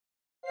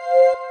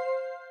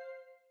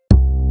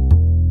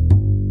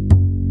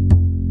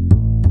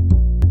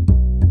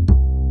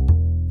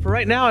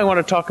Right now I want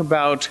to talk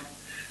about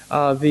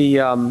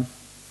an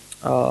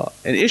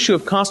issue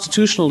of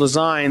constitutional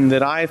design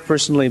that I've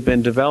personally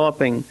been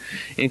developing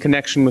in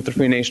connection with the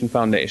Free Nation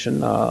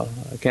Foundation. I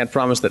can't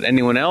promise that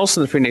anyone else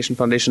in the Free Nation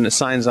Foundation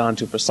signs on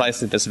to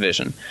precisely this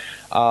vision.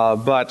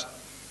 But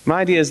my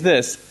idea is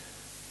this: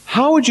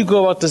 how would you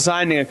go about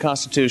designing a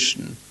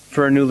constitution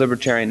for a new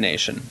libertarian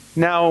nation?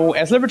 Now,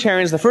 as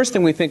libertarians, the first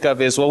thing we think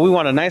of is, well, we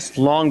want a nice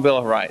long Bill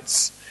of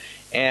Rights.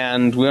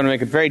 And we want to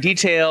make it very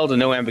detailed and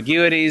no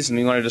ambiguities, and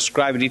we want to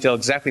describe in detail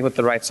exactly what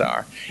the rights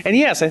are. And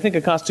yes, I think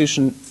a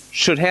constitution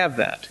should have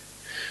that.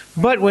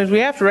 But what we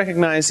have to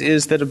recognize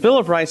is that a Bill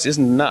of Rights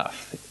isn't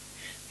enough.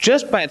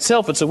 Just by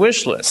itself, it's a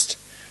wish list.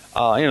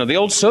 The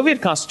old Soviet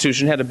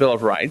Constitution had a Bill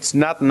of Rights,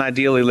 not an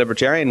ideally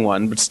libertarian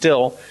one, but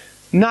still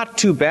not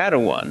too bad a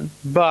one.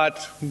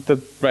 But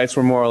the rights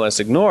were more or less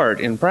ignored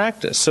in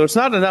practice. So it's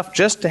not enough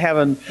just to have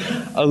a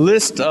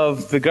list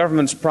of the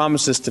government's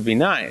promises to be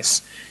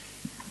nice.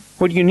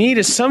 What you need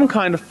is some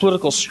kind of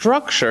political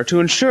structure to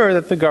ensure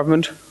that the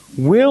government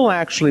will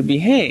actually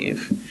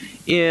behave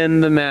in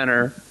the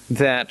manner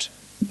that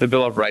the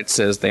Bill of Rights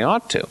says they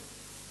ought to.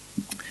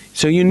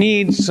 So you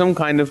need some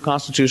kind of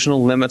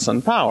constitutional limits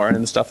on power, and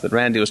the stuff that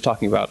Randy was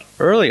talking about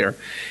earlier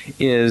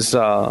is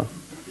along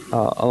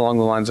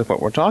the lines of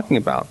what we're talking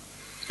about.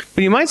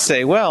 But you might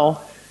say,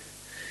 well,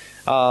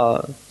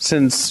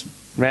 since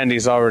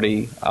Randy's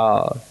already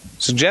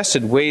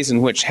suggested ways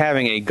in which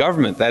having a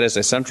government, that is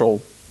a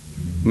central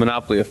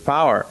monopoly of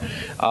power,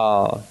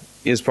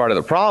 is part of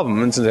the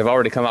problem, and since I've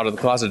already come out of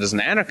the closet as an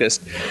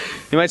anarchist,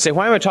 you might say,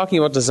 why am I talking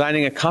about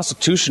designing a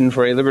constitution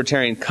for a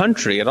libertarian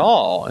country at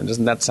all? And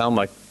doesn't that sound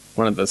like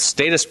one of the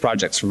status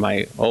projects from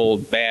my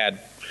old bad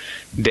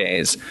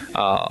days,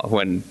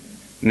 when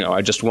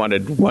I just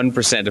wanted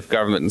 1% of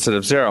government instead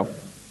of 0?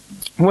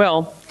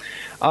 Well,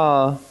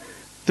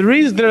 there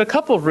are a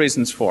couple of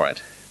reasons for it.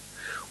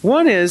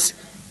 One is,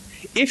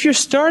 if you're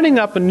starting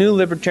up a new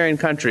libertarian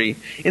country,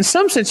 in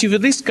some sense you've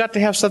at least got to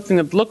have something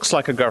that looks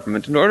like a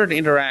government in order to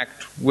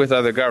interact with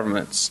other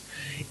governments.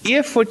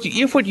 If what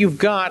you've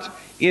got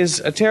is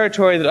a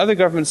territory that other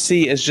governments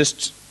see as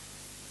just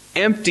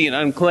empty and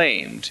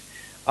unclaimed,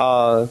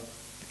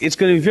 it's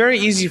going to be very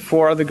easy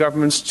for other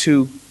governments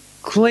to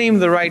claim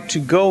the right to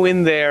go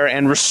in there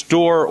and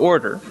restore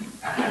order.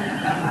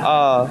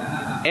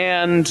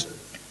 And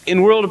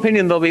in world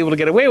opinion, they'll be able to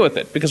get away with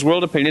it, because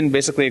world opinion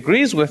basically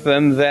agrees with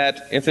them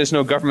that if there's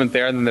no government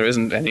there, then there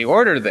isn't any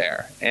order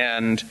there.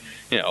 And,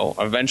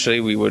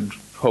 eventually we would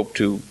hope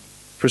to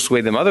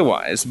persuade them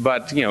otherwise.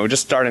 But,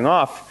 just starting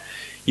off,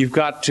 you've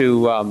got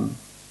to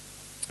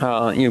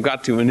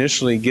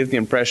initially give the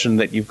impression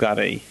that you've got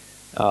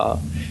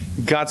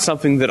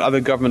something that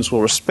other governments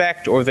will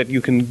respect, or that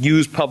you can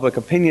use public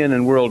opinion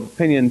and world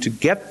opinion to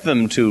get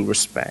them to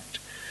respect.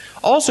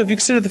 Also, if you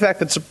consider the fact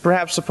that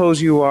perhaps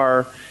suppose you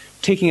are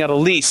taking out a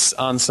lease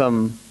on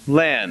some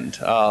land,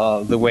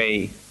 the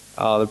way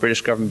the British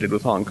government did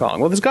with Hong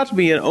Kong. Well, there's got to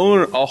be a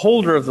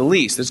holder of the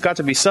lease. There's got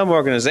to be some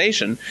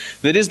organization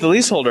that is the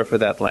leaseholder for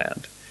that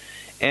land.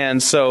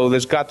 And so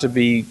there's got to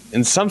be,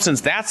 in some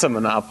sense, that's a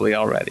monopoly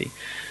already.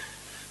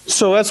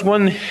 So that's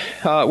one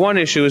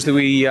issue, is that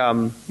we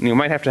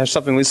might have to have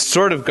something at least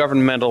sort of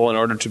governmental in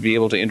order to be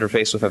able to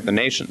interface with other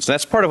nations.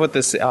 That's part of what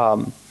this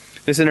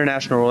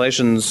international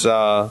relations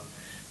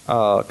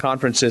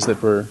conferences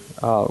that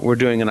we're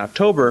doing in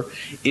October,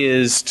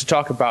 is to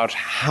talk about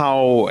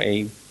how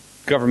a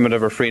government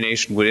of a free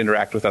nation would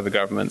interact with other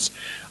governments.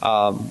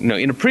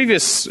 In a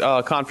previous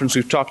conference,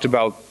 we've talked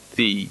about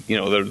the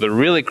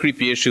really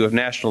creepy issue of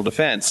national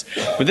defense,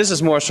 but this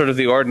is more sort of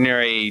the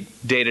ordinary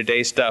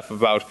day-to-day stuff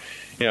about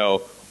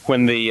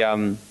when they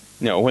come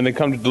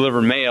to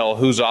deliver mail,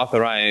 who's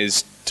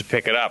authorized to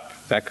pick it up,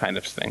 that kind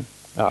of thing,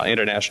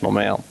 international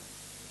mail.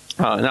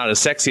 Not as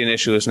sexy an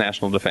issue as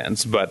national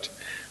defense, but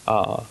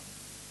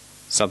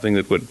something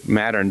that would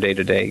matter in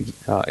day-to-day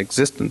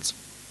existence.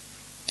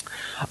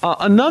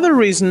 Another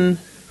reason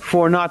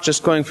for not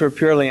just going for a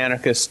purely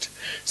anarchist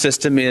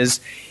system is,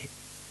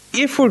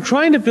 if we're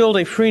trying to build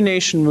a free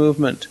nation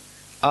movement,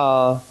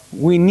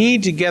 we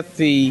need to get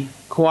the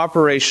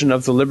cooperation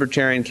of the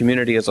libertarian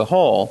community as a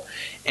whole,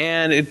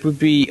 and it would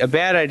be a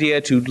bad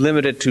idea to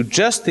limit it to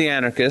just the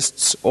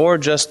anarchists or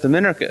just the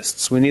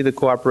minarchists. We need the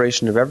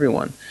cooperation of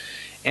everyone.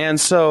 And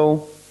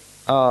so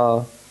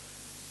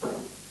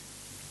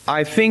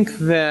I think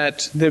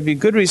that there'd be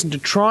good reason to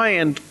try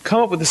and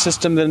come up with a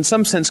system that in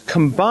some sense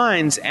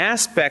combines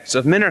aspects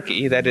of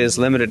minarchy, that is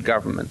limited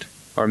government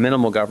or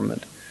minimal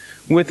government,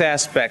 with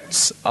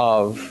aspects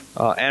of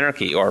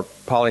anarchy or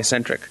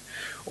polycentric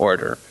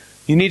order.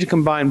 You need to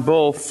combine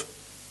both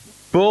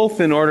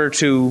in order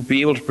to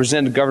be able to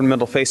present a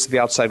governmental face to the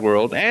outside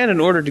world, and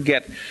in order to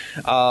get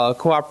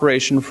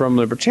cooperation from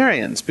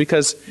libertarians,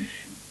 because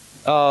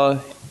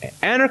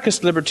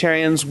anarchist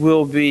libertarians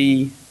will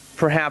be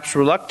perhaps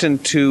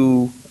reluctant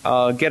to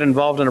get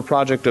involved in a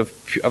project of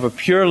a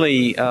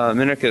purely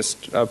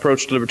minarchist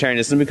approach to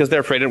libertarianism, because they're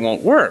afraid it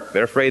won't work.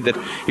 They're afraid that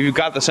if you've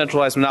got the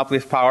centralized monopoly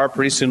of power,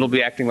 pretty soon it'll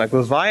be acting like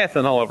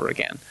Leviathan all over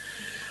again.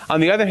 On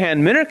the other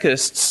hand,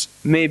 minarchists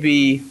may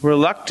be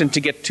reluctant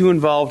to get too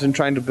involved in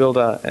trying to build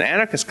an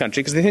anarchist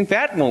country because they think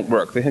that won't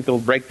work. They think it'll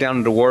break down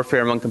into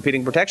warfare among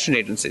competing protection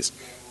agencies.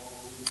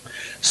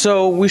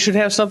 So we should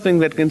have something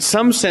that in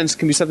some sense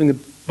can be something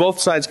that both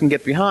sides can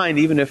get behind,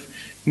 even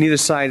if neither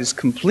side is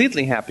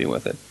completely happy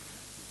with it.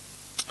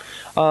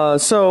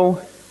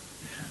 So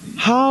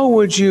how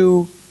would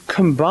you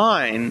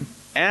combine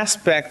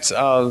aspects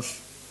of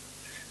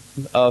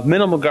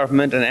minimal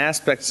government and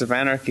aspects of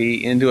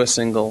anarchy into a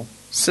single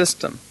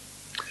system?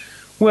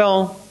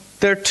 Well,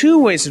 there are two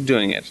ways of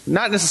doing it,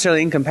 not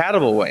necessarily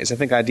incompatible ways. I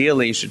think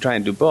ideally you should try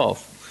and do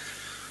both.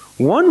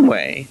 One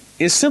way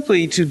is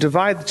simply to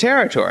divide the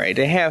territory,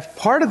 to have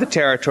part of the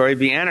territory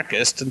be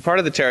anarchist and part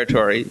of the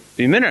territory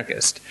be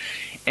minarchist.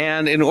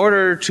 And in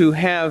order to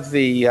have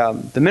the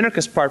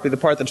minarchist part be the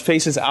part that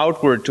faces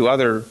outward to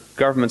other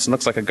governments and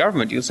looks like a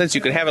government, in a sense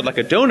you could have it like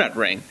a donut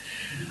ring.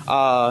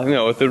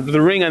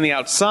 The ring on the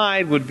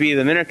outside would be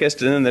the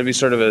minarchist, and then there'd be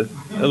sort of a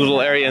little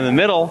area in the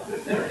middle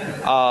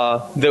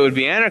that would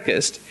be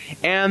anarchist.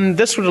 And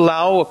this would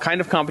allow a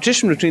kind of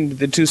competition between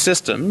the two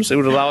systems. It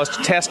would allow us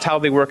to test how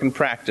they work in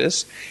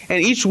practice.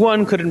 And each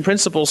one could in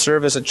principle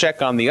serve as a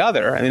check on the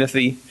other. I mean, if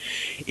the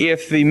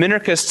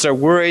minarchists are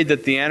worried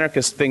that the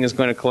anarchist thing is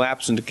going to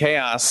collapse into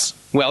chaos,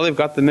 well, they've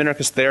got the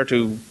minarchists there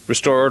to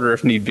restore order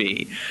if need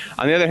be.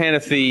 On the other hand,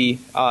 if the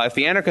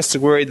anarchists are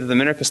worried that the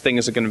minarchist thing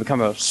is going to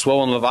become a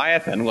swollen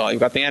leviathan, well, you've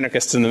got the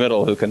anarchists in the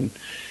middle who can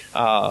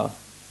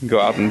go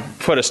out and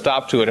put a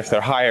stop to it if they're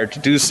hired to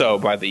do so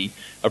by the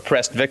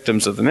oppressed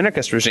victims of the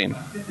minarchist regime.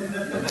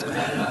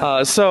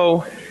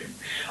 So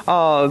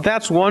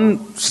that's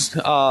one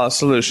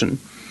solution.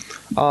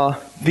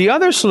 The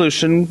other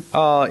solution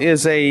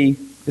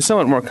is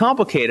somewhat more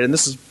complicated, and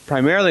this is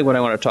primarily what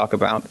I want to talk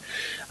about.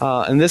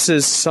 And this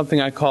is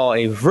something I call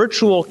a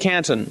virtual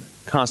canton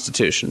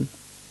constitution.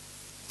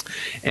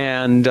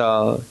 And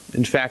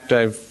in fact,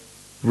 I've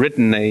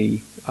written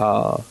a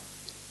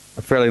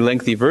fairly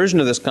lengthy version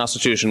of this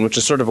constitution, which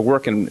is sort of a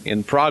work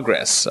in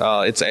progress.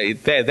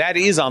 That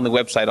is on the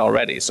website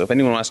already. So if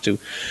anyone wants to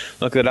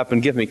look it up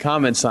and give me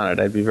comments on it,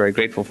 I'd be very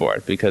grateful for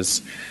it,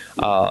 because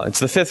it's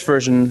the 5th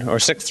version or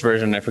 6th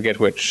version, I forget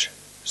which,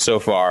 so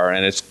far,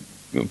 and it's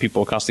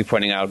people are constantly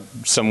pointing out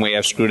some way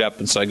I've screwed up,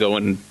 and so I go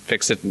in and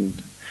fix it,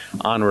 and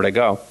onward I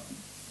go.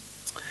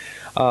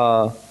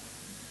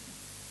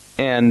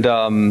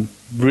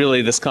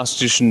 Really, this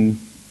Constitution,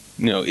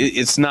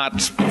 it's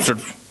not sort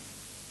of,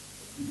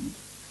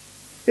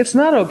 it's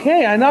not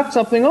okay. I knocked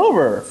something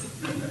over.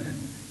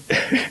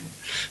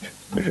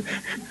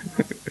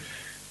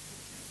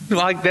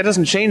 Like, that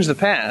doesn't change the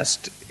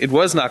past. It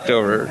was knocked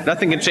over.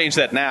 Nothing can change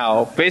that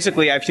now.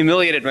 Basically, I've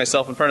humiliated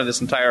myself in front of this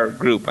entire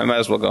group. I might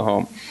as well go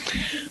home.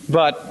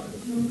 But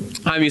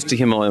I'm used to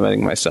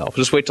humiliating myself.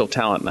 Just wait till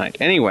talent night.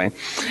 Anyway,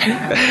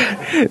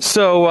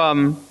 so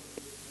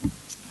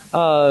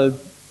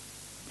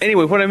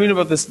anyway, what I mean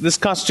about this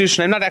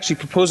Constitution, I'm not actually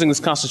proposing this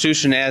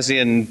Constitution as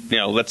in,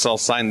 let's all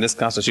sign this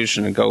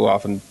Constitution and go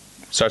off and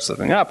start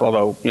something up,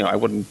 although, I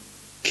wouldn't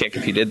kick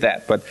if you did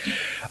that. But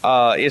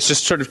it's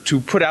just sort of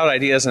to put out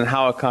ideas on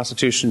how a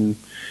Constitution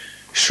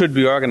should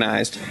be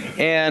organized.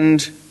 And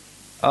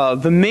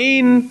the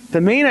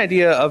main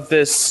idea of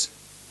this,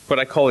 what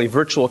I call a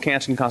virtual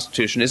canton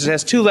Constitution, is it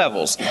has two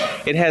levels.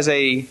 It has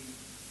a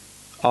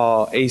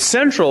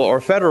central or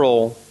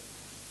federal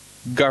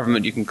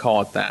government, you can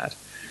call it that.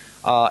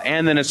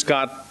 And then it's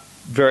got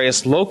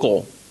various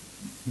local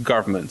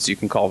governments, you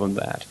can call them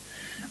that.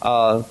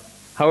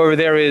 However,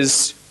 there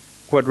is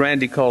what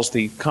Randy calls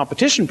the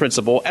competition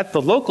principle at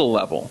the local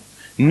level,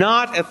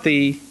 not at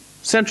the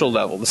central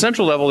level. The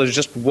central level is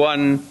just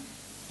one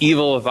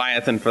evil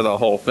leviathan for the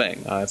whole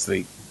thing. That's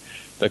the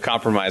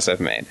compromise I've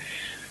made.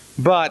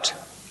 But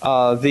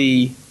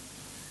the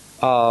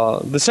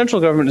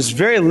central government is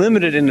very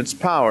limited in its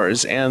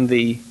powers, and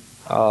really,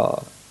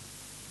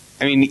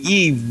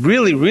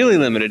 really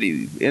limited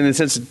in the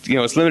sense that,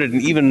 it's limited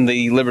in even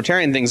the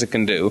libertarian things it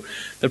can do.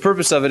 The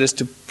purpose of it is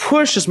to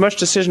push as much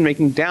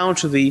decision-making down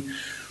to the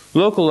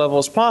local level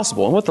as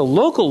possible. And what the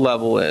local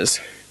level is,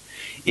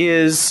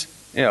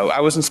 I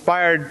was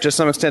inspired to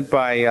some extent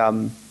by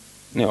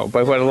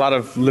what a lot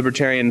of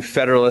libertarian,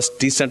 federalist,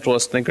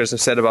 decentralist thinkers have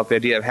said about the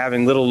idea of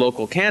having little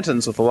local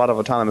cantons with a lot of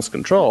autonomous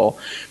control.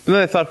 But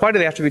then I thought, why do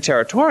they have to be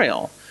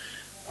territorial?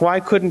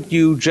 Why couldn't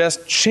you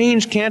just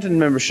change canton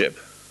membership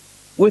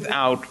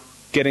without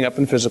getting up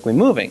and physically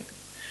moving?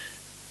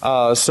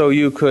 So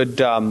you could,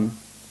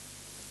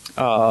 if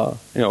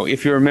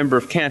you're a member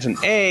of Canton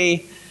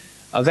A,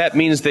 that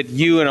means that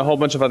you and a whole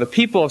bunch of other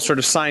people have sort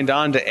of signed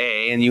on to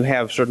A, and you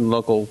have certain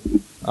local,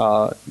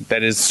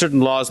 that is, certain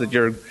laws that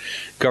you're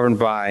governed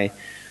by.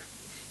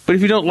 But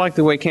if you don't like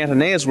the way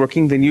Canton A is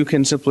working, then you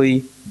can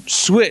simply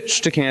switch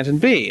to Canton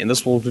B, and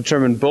this will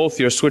determine both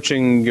your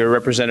switching your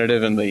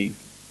representative in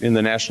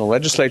the national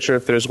legislature,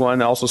 if there's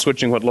one, also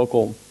switching what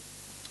local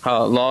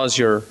laws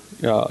you're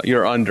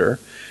under.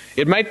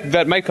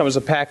 That might come as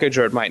a package,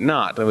 or it might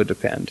not. That would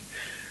depend.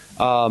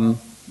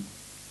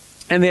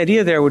 And the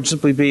idea there would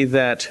simply be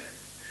that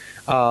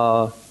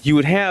you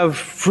would have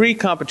free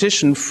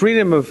competition,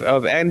 freedom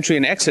of entry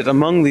and exit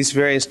among these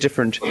various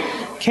different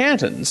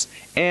cantons.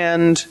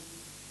 And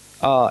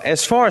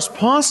as far as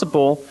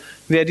possible,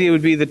 the idea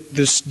would be that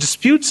there's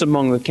disputes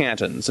among the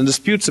cantons, and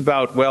disputes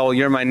about, well,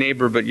 you're my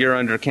neighbor, but you're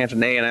under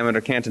Canton A and I'm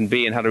under Canton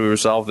B, and how do we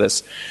resolve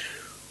this?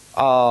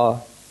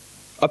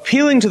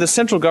 Appealing to the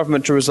central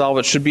government to resolve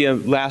it should be a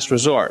last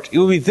resort. It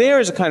would be there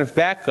as a kind of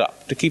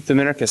backup to keep the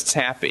minarchists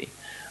happy.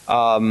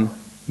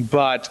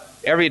 But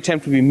every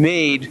attempt would be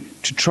made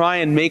to try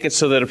and make it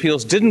so that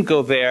appeals didn't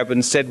go there, but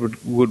instead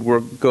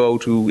would go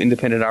to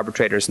independent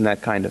arbitrators and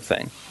that kind of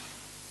thing.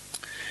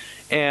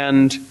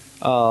 And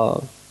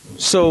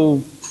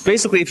so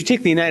basically, if you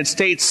take the United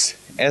States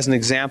as an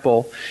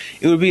example,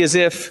 it would be as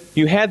if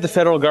you had the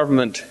federal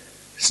government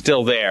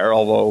still there,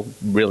 although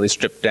really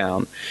stripped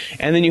down,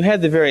 and then you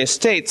had the various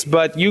states,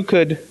 but you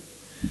could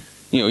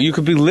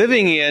be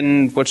living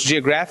in what's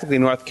geographically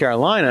North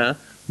Carolina,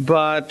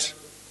 but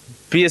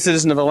be a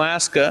citizen of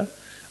Alaska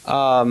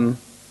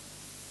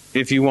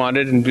if you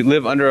wanted, and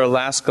live under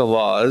Alaska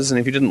laws, and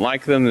if you didn't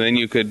like them, then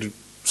you could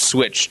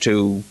switch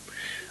to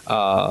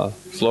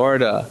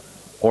Florida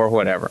or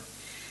whatever.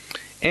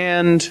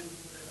 And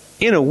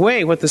in a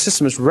way, what the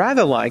system is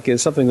rather like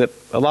is something that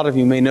a lot of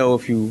you may know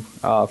if you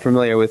are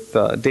familiar with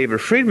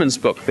David Friedman's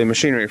book, The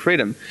Machinery of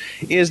Freedom,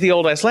 is the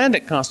old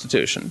Icelandic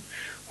constitution,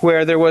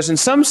 where there was in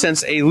some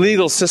sense a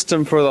legal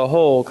system for the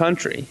whole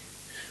country,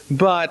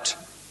 but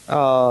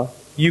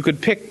you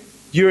could pick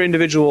your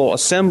individual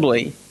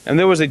assembly, and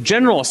there was a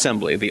general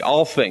assembly, the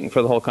Althing,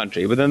 for the whole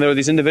country, but then there were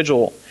these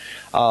individual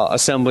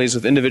assemblies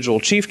with individual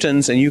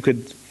chieftains, and you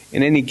could,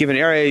 in any given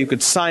area, you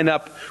could sign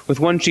up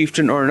with one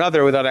chieftain or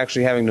another without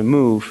actually having to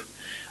move.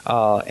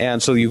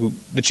 And so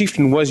the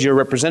chieftain was your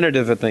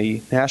representative at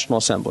the National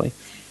Assembly.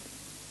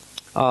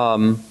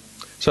 So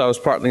I was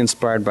partly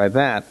inspired by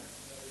that.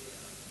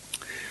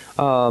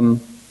 Well,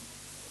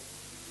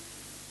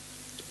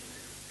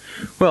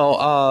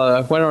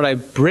 why don't I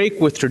break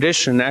with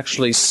tradition and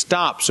actually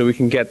stop so we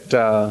can get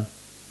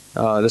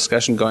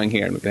discussion going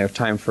here, and we can have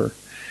time for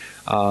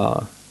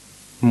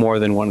more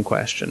than one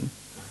question.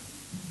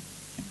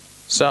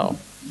 So.